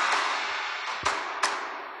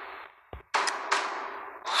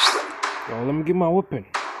 Yo, let me get my whipping.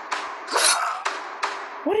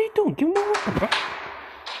 What are you doing? Give me my whipping, bro.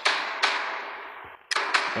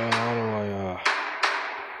 How do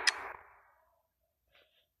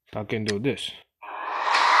I can do this.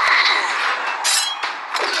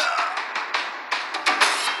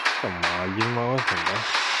 Come on, give me my weapon, bro.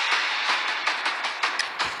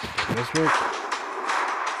 Let's work.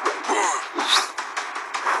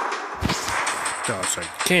 Oh, it's like a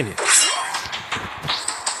canyon.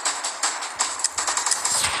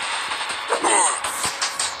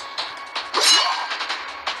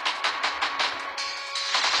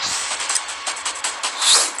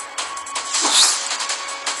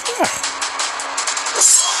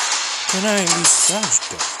 Can I at least dodge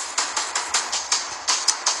though?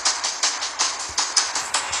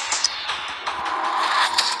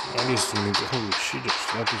 At least let me go. Holy shit, just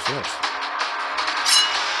slap his ass.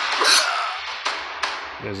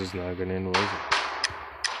 This is not gonna end well.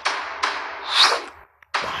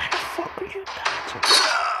 Why the fuck are you dodging?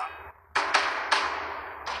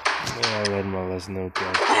 Yeah, I read my lesson note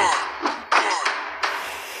there.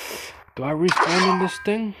 Do I respawn in this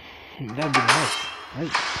thing? That'd be nice,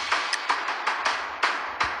 right?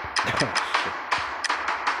 Oh, shit.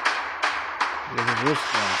 There's a risk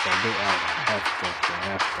off. I do have to.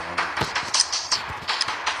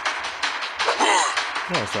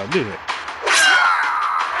 No, so I did it.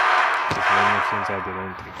 There's no sense I did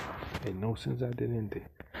anything. Ain't no sense I did anything.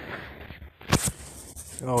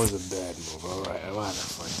 That was a bad move. Alright, why the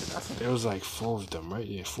fuck did I? There was like 4 of them, right?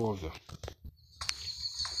 Yeah, 4 of them.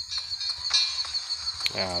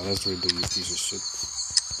 Ah, let's redo you piece of shit.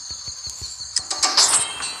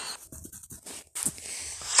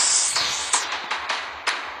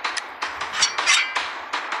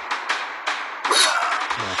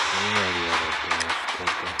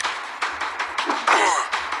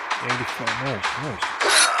 Nice.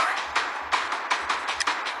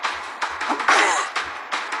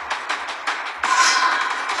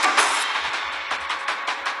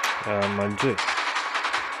 My G.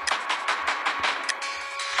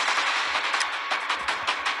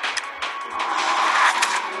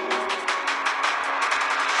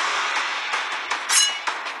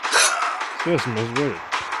 Listen, let's wait.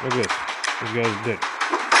 Look at this. This guy's dead.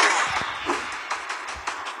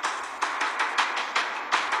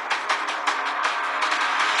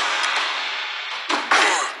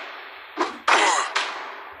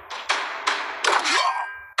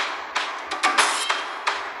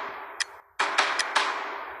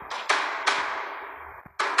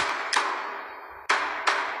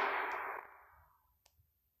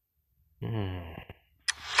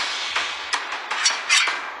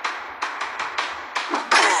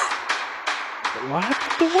 What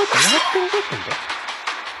happened to the weapon? What happened to the weapon, bro?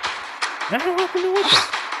 What happened to the weapon?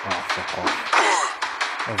 Oh, fuck off.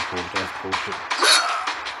 That's bullshit.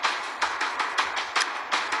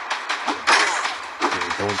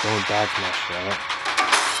 Yeah, don't dodge my shit, alright?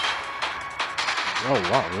 Oh,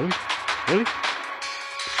 wow, really? Really?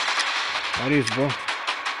 What is, bro?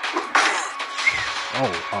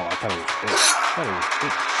 Oh, I thought it was it. I thought it was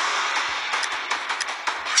it.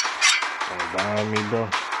 Don't die on me, bro.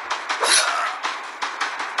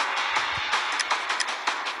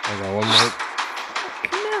 I got one more.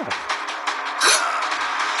 Come out.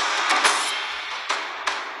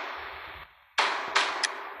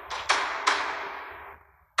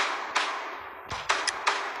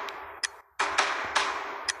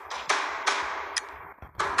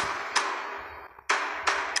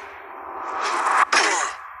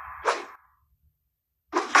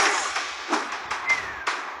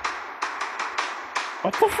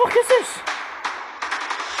 What the fuck is this?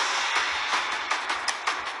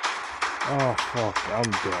 Oh fuck,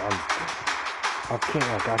 I'm dead. I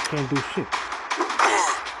can't do shit.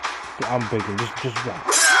 I'm begging, just block.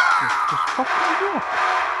 Just fucking block.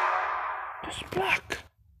 Just block.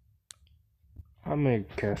 I may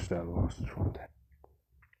cast that lost from that.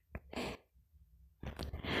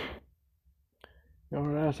 No,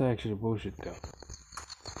 that's actually bullshit though.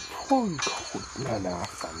 Oh god. Nah,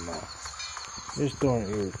 fam, nah. This don't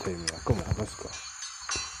irritate me. Come on, let's go.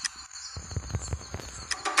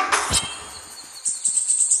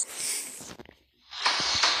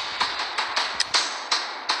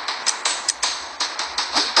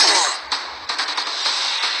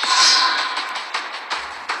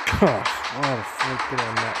 Why the fuck did I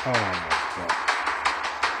not? Oh my god.